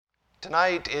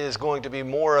Tonight is going to be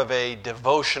more of a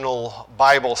devotional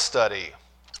Bible study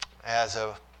as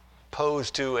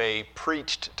opposed to a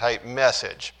preached type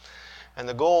message. And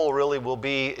the goal really will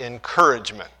be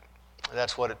encouragement.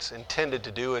 That's what it's intended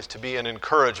to do, is to be an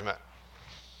encouragement.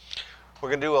 We're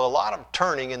going to do a lot of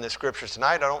turning in the scriptures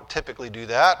tonight. I don't typically do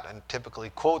that and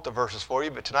typically quote the verses for you,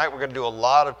 but tonight we're going to do a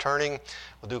lot of turning.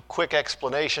 We'll do quick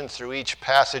explanations through each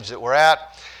passage that we're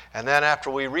at. And then after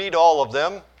we read all of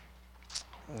them,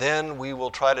 then we will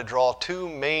try to draw two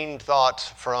main thoughts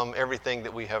from everything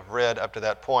that we have read up to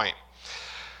that point.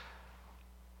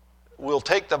 We'll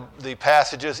take the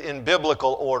passages in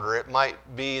biblical order.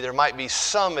 There might be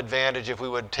some advantage if we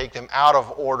would take them out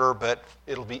of order, but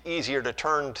it'll be easier to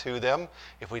turn to them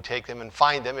if we take them and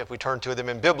find them, if we turn to them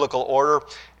in biblical order,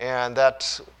 and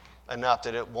that's enough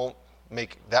that it won't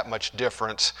make that much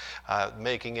difference.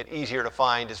 Making it easier to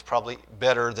find is probably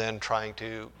better than trying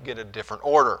to get a different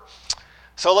order.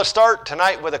 So let's start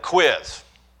tonight with a quiz.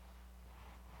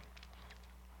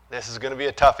 This is going to be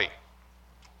a toughie.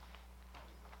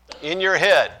 In your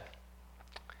head,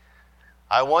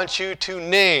 I want you to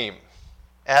name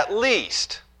at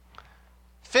least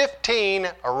 15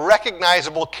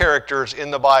 recognizable characters in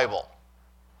the Bible,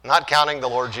 not counting the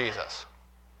Lord Jesus.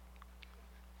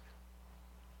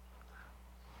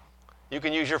 You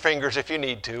can use your fingers if you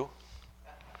need to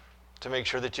make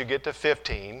sure that you get to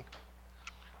 15.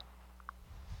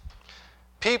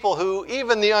 People who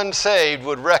even the unsaved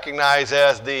would recognize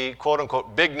as the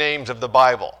quote-unquote big names of the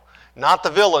Bible. Not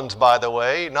the villains, by the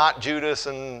way, not Judas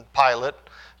and Pilate,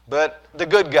 but the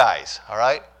good guys, all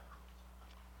right?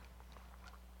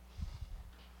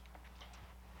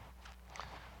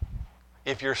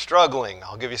 If you're struggling,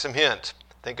 I'll give you some hints.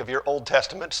 Think of your Old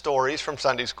Testament stories from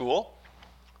Sunday school.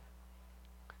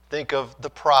 Think of the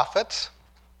prophets.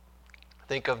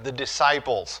 Think of the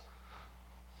disciples.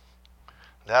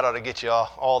 That ought to get you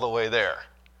all the way there.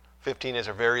 15 is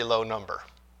a very low number.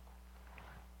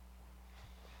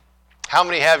 How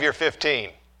many have your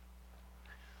 15?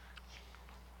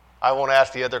 I won't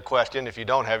ask the other question if you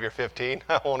don't have your 15.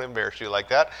 I won't embarrass you like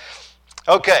that.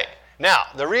 Okay, now,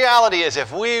 the reality is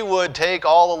if we would take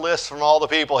all the lists from all the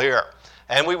people here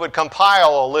and we would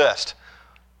compile a list,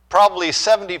 probably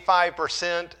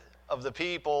 75% of the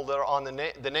people that are on the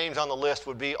names on the list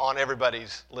would be on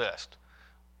everybody's list.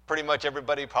 Pretty much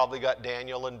everybody probably got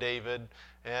Daniel and David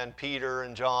and Peter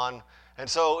and John. And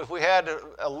so if we had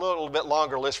a little bit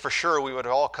longer list, for sure we would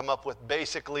all come up with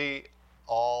basically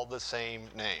all the same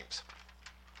names.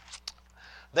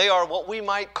 They are what we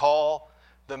might call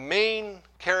the main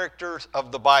characters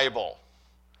of the Bible.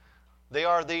 They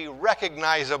are the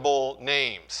recognizable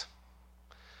names.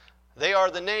 They are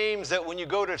the names that when you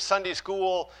go to Sunday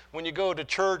school, when you go to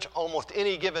church almost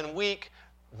any given week,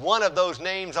 one of those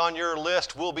names on your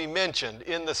list will be mentioned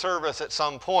in the service at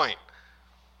some point.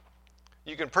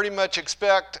 You can pretty much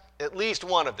expect at least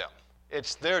one of them.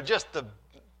 They're just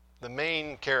the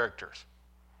main characters.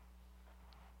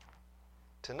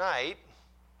 Tonight,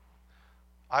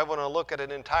 I want to look at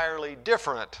an entirely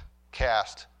different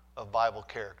cast of Bible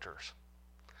characters.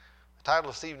 The title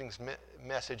of this evening's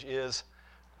message is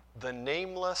The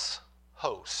Nameless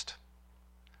Host.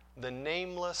 The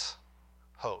Nameless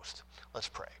Host. Let's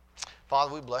pray.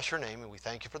 Father, we bless your name and we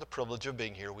thank you for the privilege of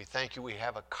being here. We thank you we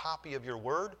have a copy of your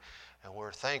word, and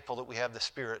we're thankful that we have the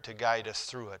Spirit to guide us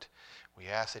through it. We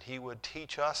ask that he would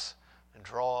teach us and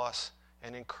draw us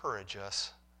and encourage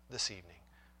us this evening.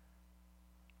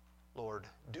 Lord,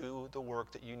 do the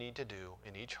work that you need to do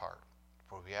in each heart.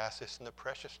 For we ask this in the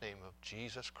precious name of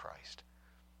Jesus Christ.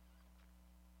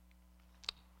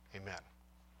 Amen.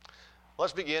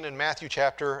 Let's begin in Matthew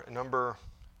chapter number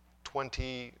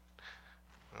 21.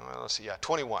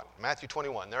 Matthew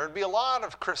 21. There would be a lot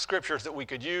of scriptures that we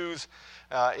could use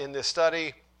in this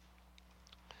study,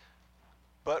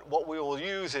 but what we will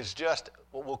use is just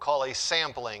what we'll call a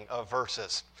sampling of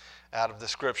verses out of the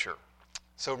scripture.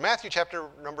 So Matthew chapter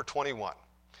number 21.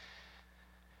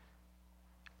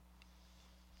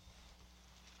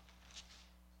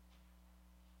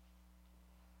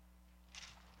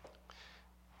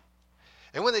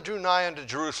 And when they drew nigh unto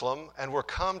Jerusalem, and were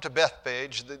come to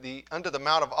Bethphage, unto the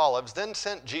Mount of Olives, then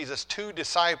sent Jesus 2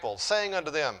 disciples, saying unto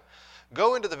them,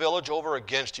 Go into the village over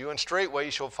against you, and straightway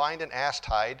ye shall find an ass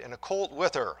tied, and a colt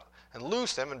with her, and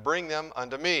loose them, and bring them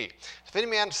unto me. If any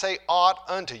man say aught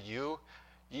unto you,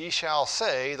 ye shall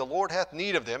say, The Lord hath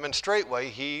need of them, and straightway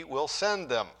he will send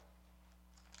them.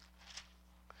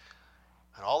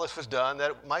 And all this was done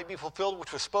that it might be fulfilled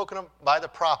which was spoken of by the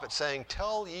prophet, saying,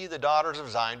 Tell ye the daughters of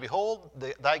Zion, behold,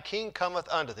 thy king cometh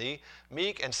unto thee,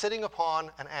 meek, and sitting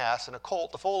upon an ass, and a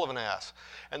colt, the foal of an ass.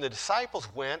 And the disciples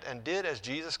went and did as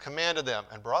Jesus commanded them,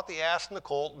 and brought the ass and the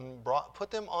colt, and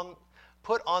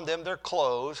put on them their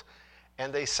clothes,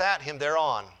 and they sat him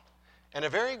thereon. And a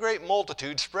very great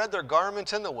multitude spread their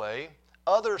garments in the way.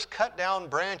 Others cut down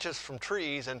branches from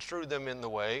trees and strewed them in the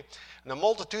way. And the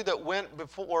multitude that went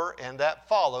before and that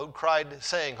followed cried,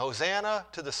 saying, Hosanna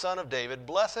to the Son of David.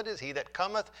 Blessed is he that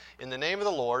cometh in the name of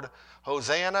the Lord.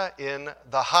 Hosanna in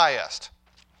the highest.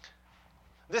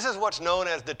 This is what's known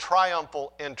as the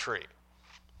triumphal entry.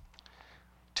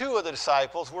 Two of the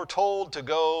disciples were told to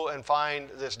go and find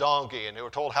this donkey, and they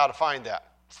were told how to find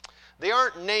that. They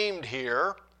aren't named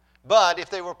here, but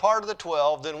if they were part of the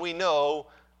 12, then we know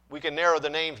we can narrow the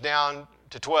names down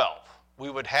to 12. We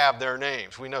would have their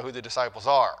names. We know who the disciples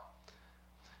are.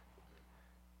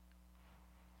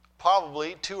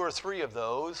 Probably 2 or 3 of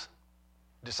those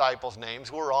disciples'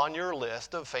 names were on your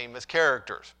list of famous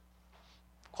characters.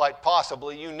 Quite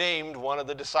possibly you named one of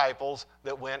the disciples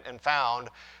that went and found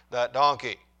that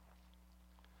donkey.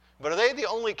 But are they the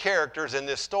only characters in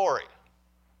this story?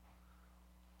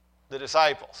 The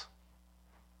disciples.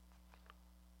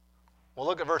 Well,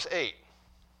 look at verse 8.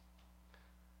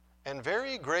 And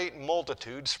very great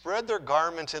multitudes spread their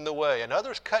garments in the way, and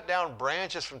others cut down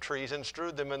branches from trees and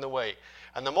strewed them in the way.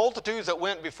 And the multitudes that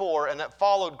went before and that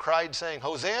followed cried, saying,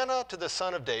 Hosanna to the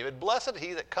Son of David. Blessed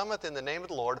he that cometh in the name of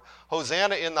the Lord.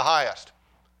 Hosanna in the highest.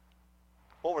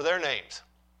 What were their names?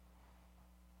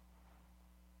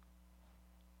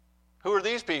 Who are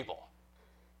these people?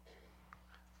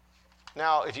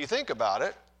 Now, if you think about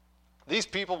it, these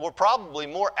people were probably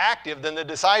more active than the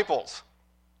disciples.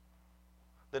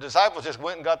 The disciples just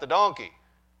went and got the donkey.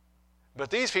 But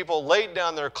these people laid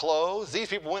down their clothes. These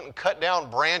people went and cut down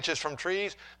branches from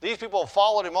trees. These people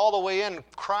followed him all the way in,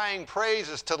 crying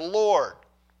praises to the Lord.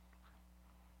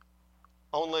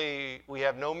 Only we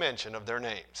have no mention of their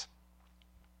names.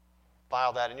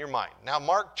 File that in your mind. Now,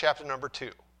 Mark chapter number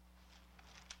 2.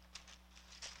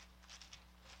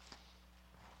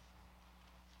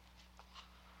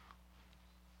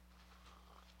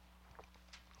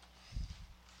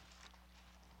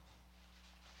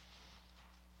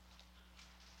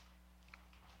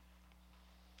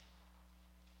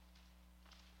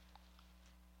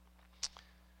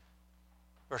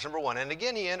 Verse number 1, And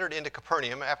again he entered into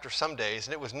Capernaum after some days,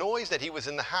 and it was noised that he was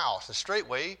in the house. And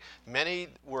straightway many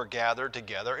were gathered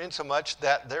together, insomuch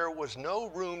that there was no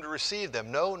room to receive them,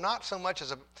 no, not so much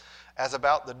as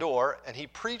about the door. And he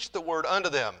preached the word unto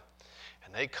them.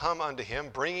 And they come unto him,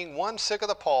 bringing one sick of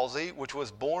the palsy, which was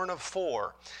born of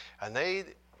 4.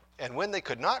 And when they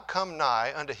could not come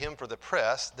nigh unto him for the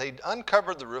press, they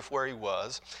uncovered the roof where he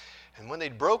was. And when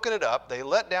they'd broken it up, they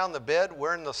let down the bed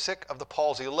wherein the sick of the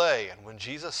palsy lay. And when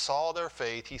Jesus saw their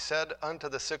faith, he said unto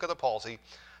the sick of the palsy,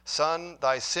 Son,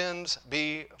 thy sins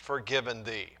be forgiven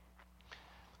thee.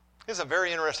 This is a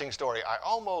very interesting story. I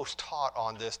almost taught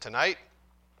on this tonight.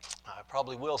 I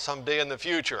probably will someday in the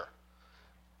future.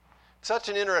 Such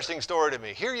an interesting story to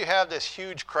me. Here you have this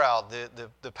huge crowd.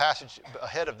 The passage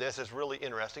ahead of this is really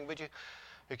interesting. But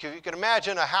if you can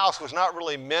imagine, a house was not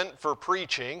really meant for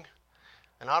preaching.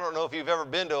 And I don't know if you've ever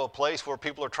been to a place where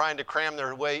people are trying to cram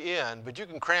their way in, but you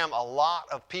can cram a lot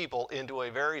of people into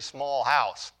a very small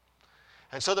house.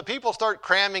 And so the people start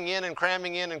cramming in and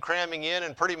cramming in and cramming in,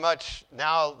 and pretty much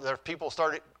now there people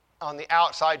start on the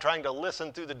outside trying to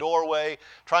listen through the doorway,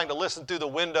 trying to listen through the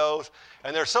windows,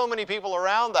 and there's so many people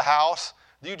around the house,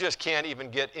 you just can't even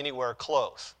get anywhere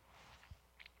close.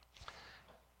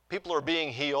 People are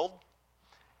being healed,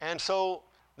 and so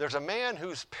there's a man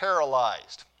who's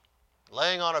paralyzed,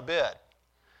 laying on a bed.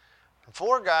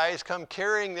 4 guys come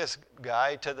carrying this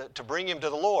guy to bring him to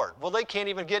the Lord. Well, they can't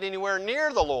even get anywhere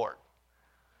near the Lord.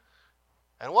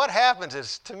 And what happens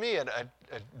is, to me, a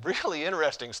really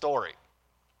interesting story.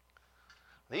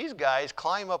 These guys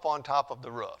climb up on top of the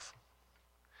roof.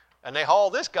 And they haul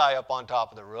this guy up on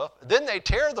top of the roof. Then they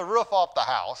tear the roof off the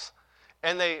house,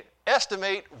 and they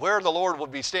estimate where the Lord would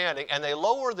be standing, and they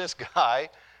lower this guy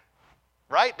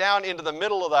right down into the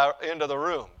middle of the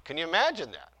room. Can you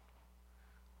imagine that?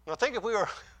 Now think if we were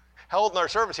holding our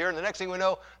service here, and the next thing we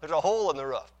know, there's a hole in the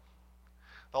roof.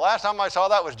 The last time I saw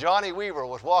that was Johnny Weaver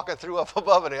was walking through up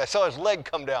above it, and I saw his leg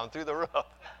come down through the roof.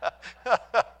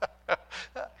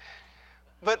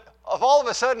 But if all of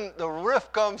a sudden the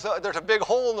roof comes, there's a big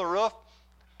hole in the roof,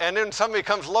 and then somebody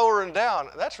comes lowering down,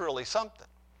 that's really something.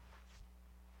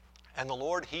 And the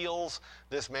Lord heals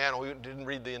this man. We didn't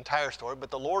read the entire story, but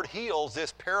the Lord heals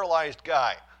this paralyzed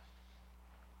guy.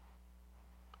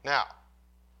 Now,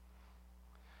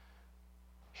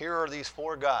 here are these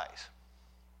 4 guys.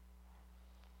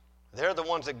 They're the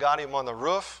ones that got him on the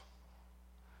roof.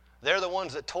 They're the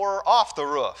ones that tore off the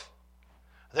roof.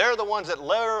 They're the ones that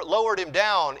lowered him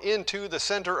down into the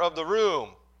center of the room.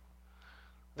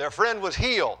 Their friend was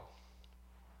healed.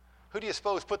 Who do you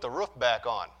suppose put the roof back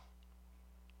on?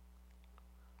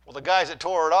 Well, the guys that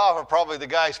tore it off are probably the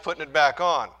guys putting it back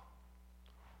on.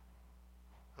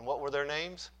 And what were their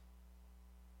names?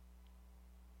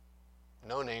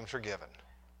 No names were given.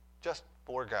 Just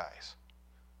 4 guys.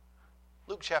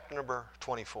 Luke chapter number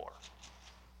 24.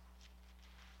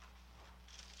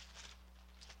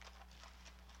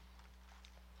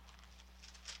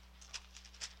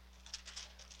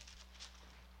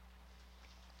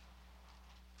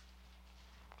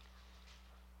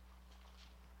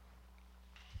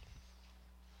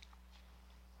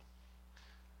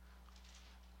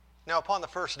 Now upon the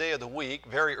first day of the week,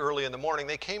 very early in the morning,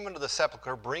 they came into the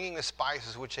sepulchre, bringing the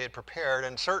spices which they had prepared,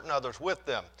 and certain others with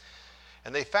them.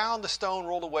 And they found the stone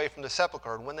rolled away from the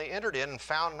sepulchre. And when they entered in and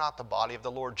found not the body of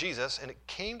the Lord Jesus, and it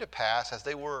came to pass, as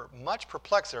they were much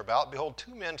perplexed thereabout, behold,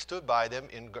 2 men stood by them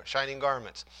in shining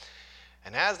garments.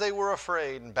 And as they were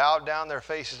afraid and bowed down their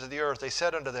faces to the earth, they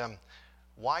said unto them,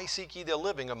 Why seek ye the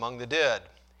living among the dead?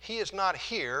 He is not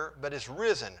here, but is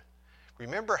risen.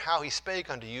 Remember how he spake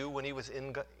unto you when he was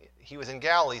in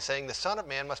Galilee, saying, The Son of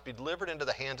Man must be delivered into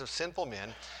the hands of sinful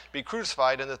men, be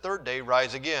crucified, and the 3rd day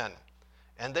rise again.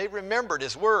 And they remembered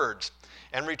his words,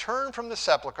 and returned from the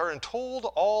sepulchre, and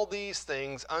told all these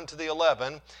things unto the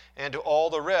 11, and to all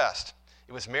the rest.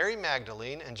 It was Mary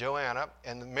Magdalene, and Joanna,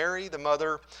 and Mary the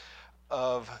mother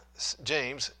of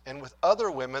James, and with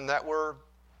other women that were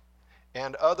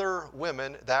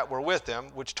with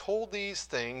them, which told these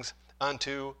things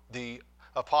unto the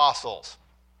apostles.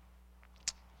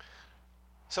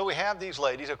 So we have these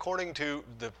ladies, according to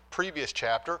the previous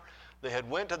chapter, they had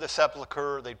went to the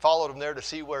sepulchre, they'd followed him there to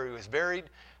see where he was buried.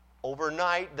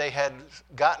 Overnight, they had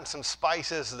gotten some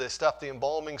spices, the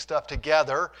embalming stuff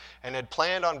together, and had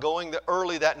planned on going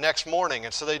early that next morning,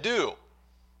 and so they do.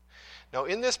 Now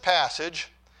in this passage,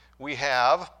 we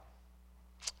have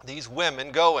these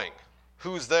women going.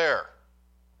 Who's there?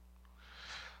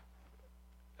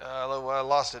 I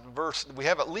lost it. We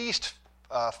have at least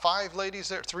 5 ladies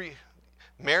there, 3.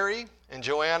 Mary and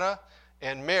Joanna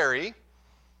and Mary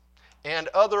and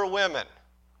other women.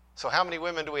 So how many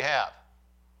women do we have?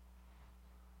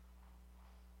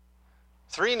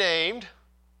 3 named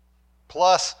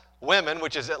plus women,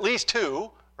 which is at least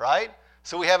 2, right?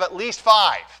 So we have at least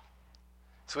 5.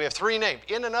 So we have 3 named.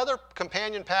 In another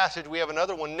companion passage, we have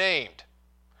another one named.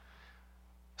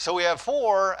 So we have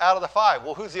 4 out of the 5.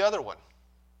 Well, who's the other one?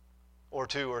 Or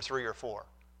 2 or 3 or 4?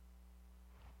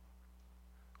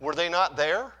 Were they not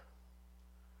there?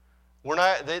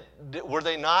 Were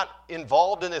they not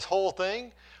involved in this whole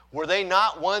thing? Were they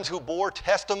not ones who bore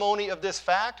testimony of this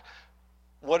fact?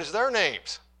 What is their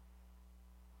names?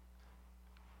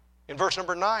 In verse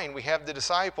number 9, we have the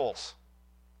disciples.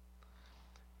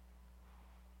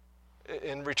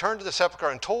 And returned to the sepulchre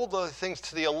and told the things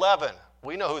to the 11.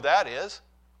 We know who that is.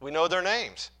 We know their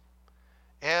names.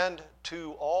 And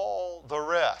to all the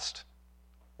rest.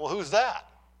 Well, who's that?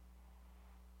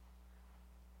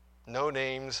 No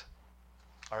names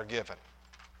are given.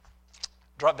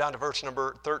 Drop down to verse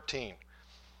number 13.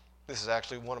 This is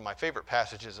actually one of my favorite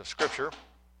passages of Scripture.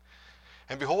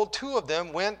 And behold, 2 of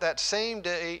them went that same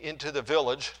day into the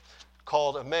village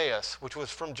called Emmaus, which was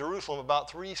from Jerusalem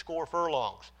about 60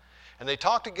 furlongs. And they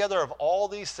talked together of all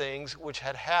these things which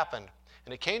had happened.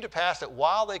 And it came to pass that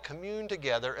while they communed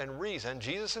together and reasoned,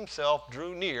 Jesus himself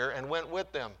drew near and went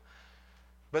with them.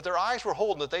 But their eyes were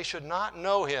holden that they should not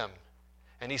know him.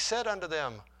 And he said unto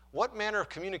them, What manner of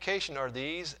communication are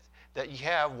these that ye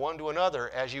have one to another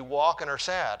as ye walk and are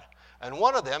sad? And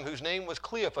one of them, whose name was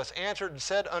Cleophas, answered and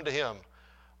said unto him,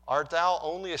 Art thou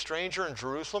only a stranger in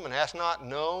Jerusalem, and hast not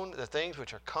known the things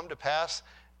which are come to pass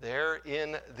there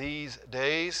in these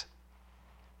days?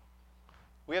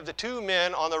 We have the 2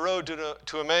 men on the road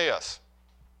to Emmaus.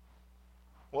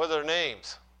 What are their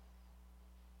names?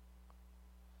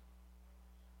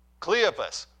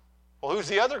 Cleophas. Well, who's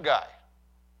the other guy?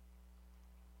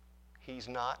 He's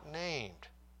not named.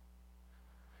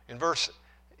 In verse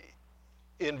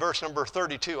number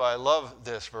 32, I love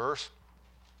this verse.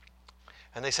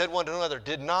 And they said one to another,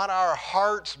 Did not our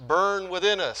hearts burn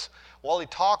within us while he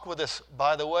talked with us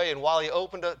by the way, and while he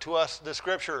opened to us the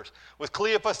Scriptures? Was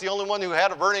Cleophas the only one who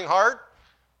had a burning heart?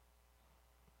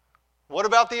 What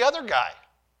about the other guy?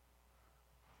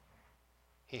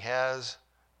 He has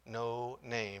no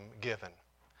name given.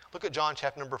 Look at John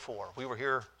chapter number 4. We were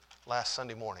here last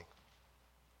Sunday morning.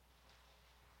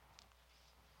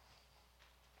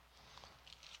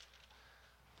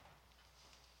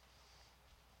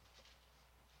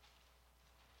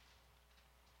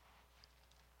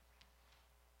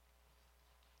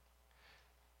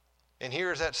 And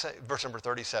here is that, verse number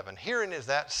 37. Herein is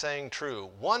that saying true.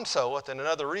 One soweth and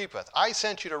another reapeth. I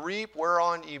sent you to reap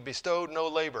whereon ye bestowed no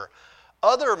labor.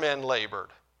 Other men labored,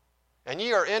 and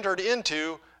ye are entered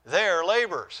into their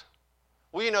labors.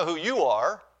 We know who you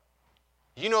are.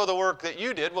 You know the work that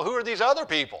you did. Well, who are these other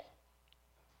people?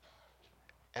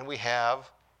 And we have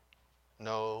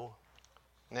no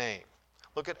name.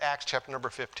 Look at Acts chapter number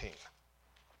 15.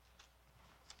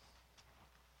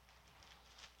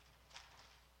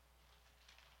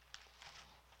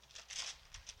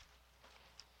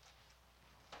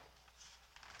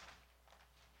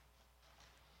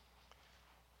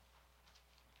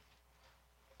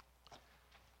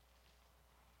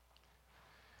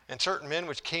 And certain men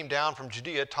which came down from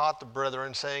Judea taught the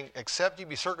brethren, saying, Except ye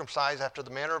be circumcised after the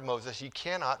manner of Moses, ye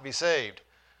cannot be saved.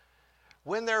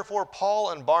 When therefore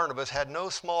Paul and Barnabas had no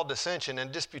small dissension and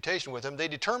disputation with them, they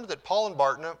determined that Paul and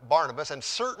Barnabas and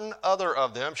certain other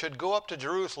of them should go up to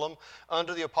Jerusalem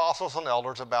unto the apostles and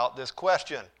elders about this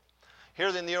question. Here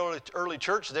in the early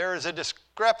church, there is a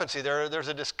discrepancy. There's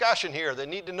a discussion here they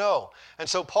need to know. And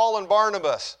so Paul and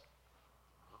Barnabas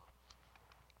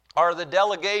are the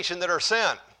delegation that are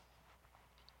sent.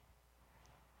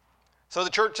 So the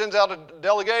church sends out a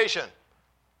delegation.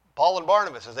 Paul and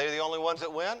Barnabas, are they the only ones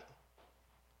that went?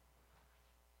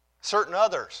 Certain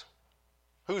others.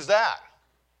 Who's that?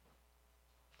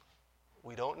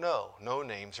 We don't know. No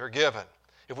names are given.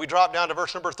 If we drop down to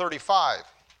verse number 35.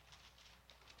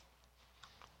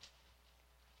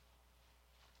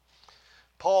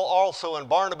 Paul also and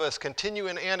Barnabas continue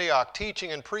in Antioch,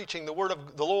 teaching and preaching the word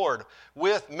of the Lord,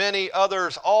 with many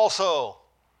others also.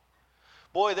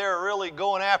 Boy, they're really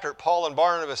going after it, Paul and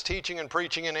Barnabas, teaching and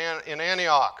preaching in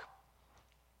Antioch.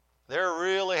 They're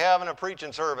really having a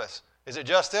preaching service. Is it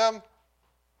just them?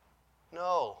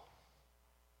 No.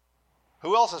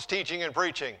 Who else is teaching and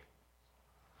preaching?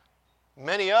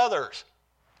 Many others.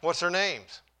 What's their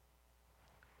names?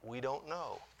 We don't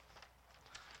know.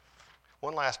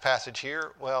 One last passage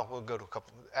here. Well, we'll go to a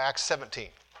couple. Acts 17.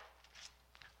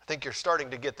 I think you're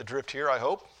starting to get the drift here, I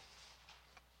hope.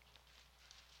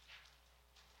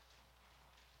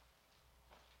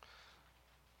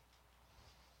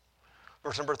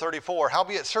 Verse number 34,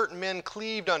 Howbeit certain men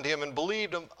cleaved unto him and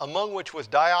believed him, among which was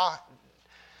Dionysius,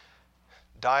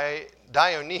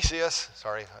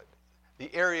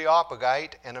 the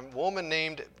Areopagite, and a woman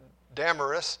named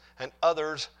Damaris, and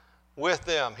others with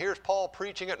them. Here's Paul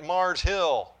preaching at Mars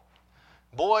Hill.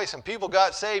 Boy, some people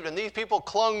got saved, and these people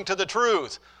clung to the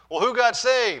truth. Well, who got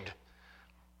saved?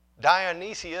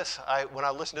 Dionysius, when I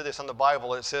listen to this on the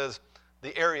Bible, it says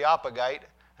the Areopagite,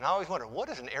 and I always wonder, what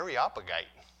is an Areopagite?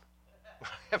 I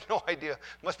have no idea.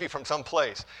 It must be from some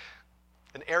place.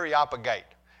 An Areopagite.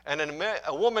 And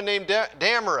a woman named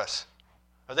Damaris.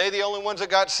 Are they the only ones that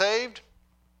got saved?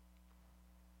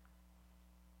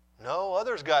 No,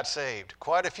 others got saved.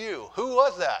 Quite a few. Who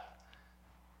was that?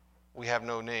 We have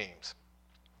no names.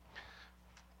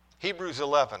 Hebrews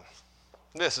 11.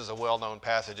 This is a well-known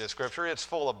passage of Scripture. It's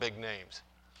full of big names.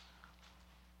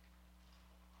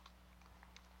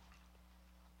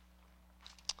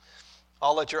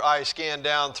 I'll let your eyes scan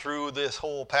down through this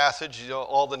whole passage. You know,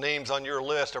 all the names on your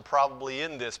list are probably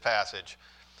in this passage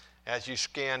as you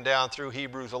scan down through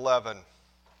Hebrews 11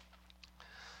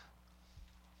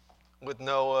 with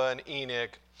Noah and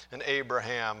Enoch and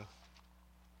Abraham,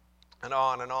 and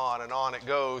on and on and on it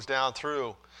goes down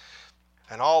through.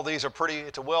 And all these are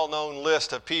it's a well-known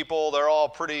list of people. They're all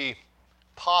pretty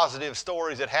positive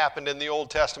stories that happened in the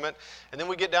Old Testament. And then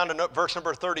we get down to verse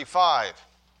number 35.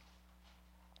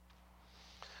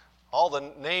 All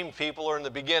the named people are in the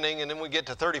beginning, and then we get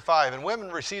to 35. And women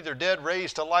received their dead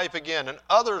raised to life again, and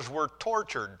others were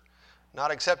tortured, not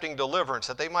accepting deliverance,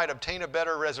 that they might obtain a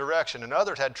better resurrection. And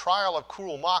others had trial of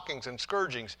cruel mockings and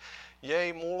scourgings,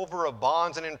 yea, moreover of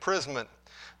bonds and imprisonment.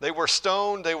 They were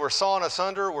stoned, they were sawn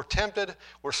asunder, were tempted,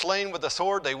 were slain with the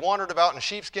sword. They wandered about in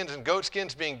sheepskins and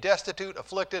goatskins, being destitute,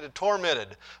 afflicted, and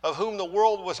tormented, of whom the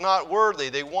world was not worthy.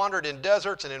 They wandered in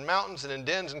deserts and in mountains and in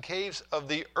dens and caves of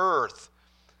the earth.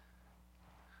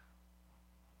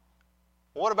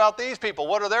 What about these people?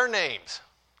 What are their names?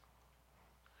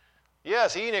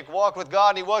 Yes, Enoch walked with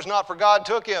God, and he was not, for God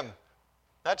took him.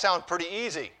 That sounds pretty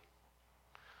easy.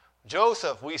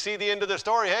 Joseph, we see the end of the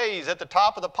story. Hey, he's at the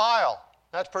top of the pile.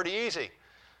 That's pretty easy.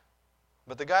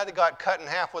 But the guy that got cut in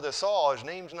half with a saw, his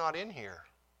name's not in here.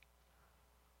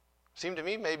 Seemed to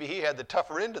me maybe he had the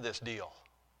tougher end of this deal.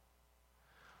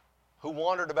 Who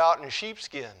wandered about in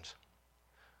sheepskins.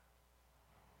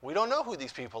 We don't know who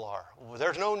these people are.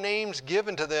 There's no names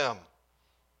given to them.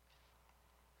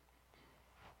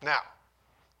 Now,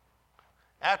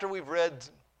 after we've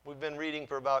been reading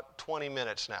for about 20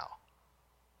 minutes now.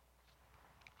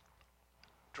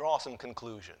 draw some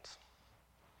conclusions.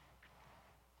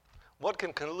 What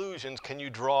conclusions can you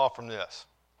draw from this?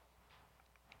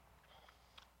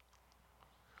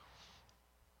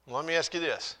 Let me ask you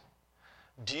this.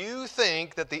 Do you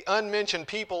think that the unmentioned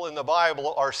people in the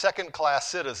Bible are second-class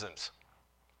citizens?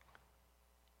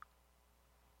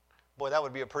 Boy, that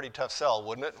would be a pretty tough sell,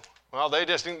 wouldn't it? Well, they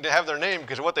just didn't have their name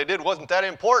because what they did wasn't that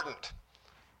important.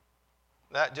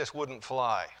 That just wouldn't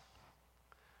fly.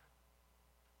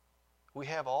 We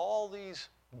have all these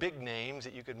big names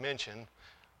that you could mention,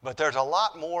 but there's a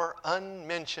lot more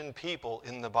unmentioned people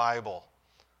in the Bible.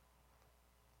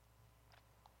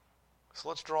 So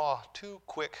let's draw two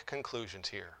quick conclusions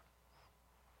here.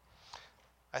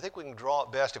 I think we can draw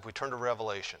it best if we turn to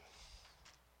Revelation.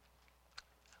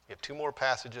 We have two more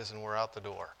passages and we're out the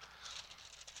door.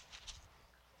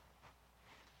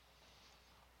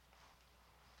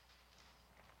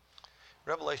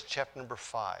 Revelation chapter number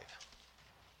 5.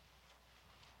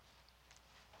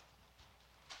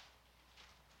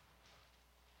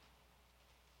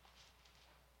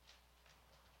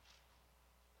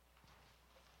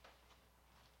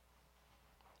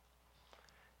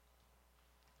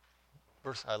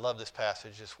 I love this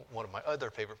passage. It's one of my other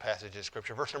favorite passages of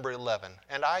Scripture. Verse number 11.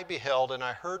 And I beheld, and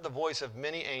I heard the voice of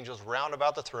many angels round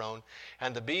about the throne,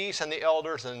 and the beasts and the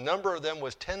elders, and the number of them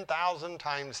was 10,000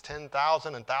 times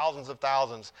 10,000 and thousands of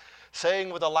thousands, saying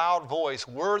with a loud voice,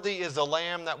 Worthy is the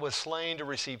Lamb that was slain to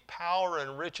receive power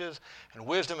and riches and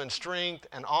wisdom and strength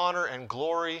and honor and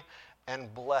glory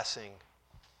and blessing.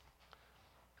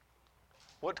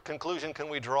 What conclusion can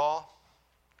we draw?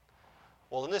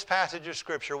 Well, in this passage of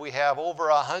Scripture, we have over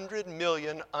 100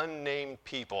 million unnamed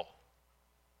people,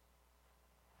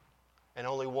 and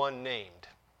only one named.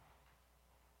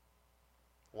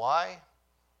 Why?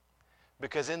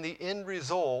 Because in the end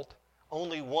result,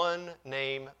 only one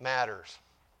name matters.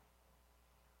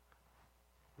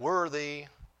 Worthy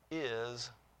is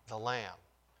the Lamb.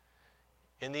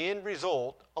 In the end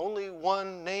result, only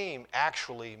one name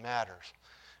actually matters.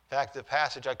 In fact, the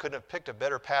passage, I couldn't have picked a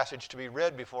better passage to be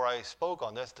read before I spoke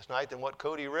on this tonight than what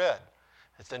Cody read.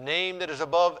 It's the name that is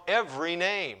above every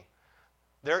name.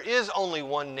 There is only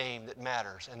one name that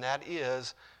matters, and that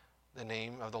is the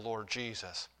name of the Lord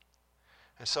Jesus.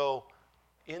 And so,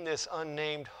 in this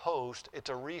unnamed host, it's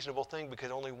a reasonable thing because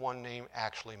only one name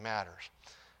actually matters.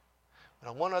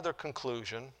 Now, one other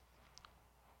conclusion,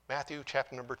 Matthew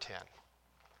chapter number 10.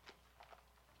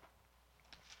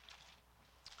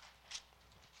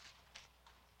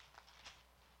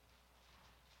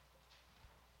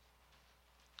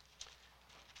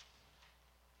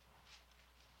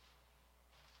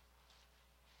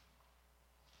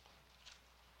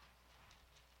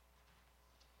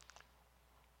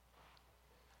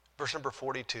 Verse number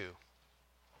 42.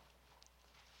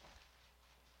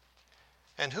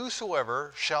 And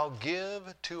whosoever shall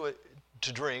give to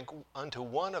drink unto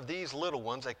one of these little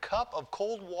ones a cup of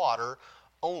cold water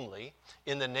only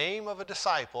in the name of a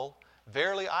disciple,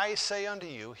 verily I say unto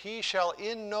you, he shall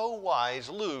in no wise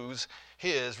lose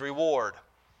his reward.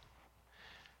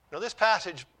 Now this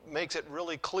passage makes it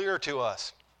really clear to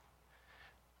us.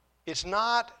 It's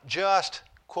not just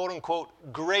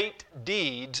quote-unquote, great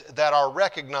deeds that are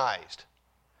recognized.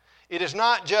 It is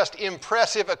not just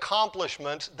impressive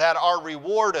accomplishments that are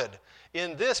rewarded.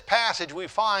 In this passage, we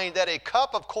find that a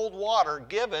cup of cold water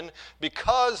given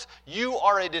because you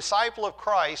are a disciple of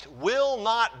Christ will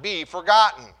not be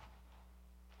forgotten.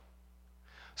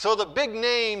 So the big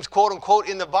names, quote-unquote,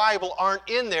 in the Bible aren't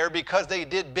in there because they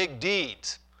did big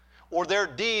deeds or their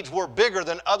deeds were bigger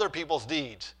than other people's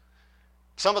deeds.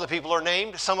 Some of the people are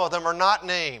named, some of them are not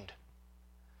named.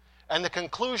 And the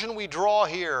conclusion we draw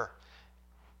here,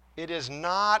 it is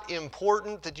not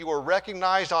important that you are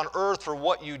recognized on earth for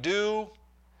what you do.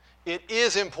 It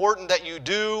is important that you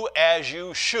do as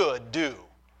you should do.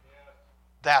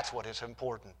 That's what is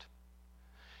important.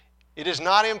 It is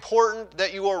not important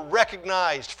that you are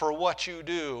recognized for what you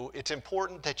do. It's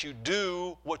important that you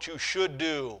do what you should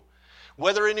do.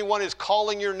 Whether anyone is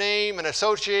calling your name and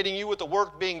associating you with the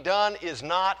work being done is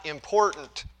not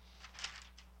important.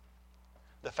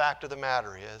 The fact of the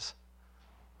matter is,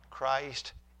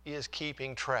 Christ is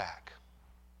keeping track.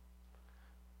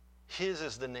 His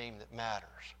is the name that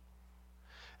matters.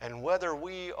 And whether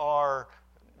we are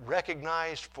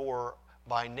recognized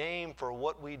by name for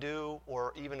what we do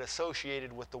or even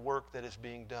associated with the work that is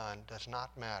being done does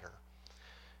not matter.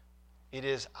 It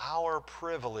is our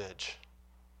privilege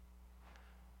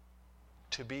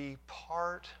to be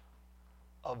part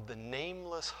of the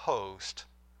nameless host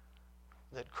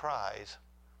that cries,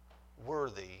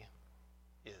 Worthy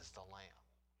is the Lamb.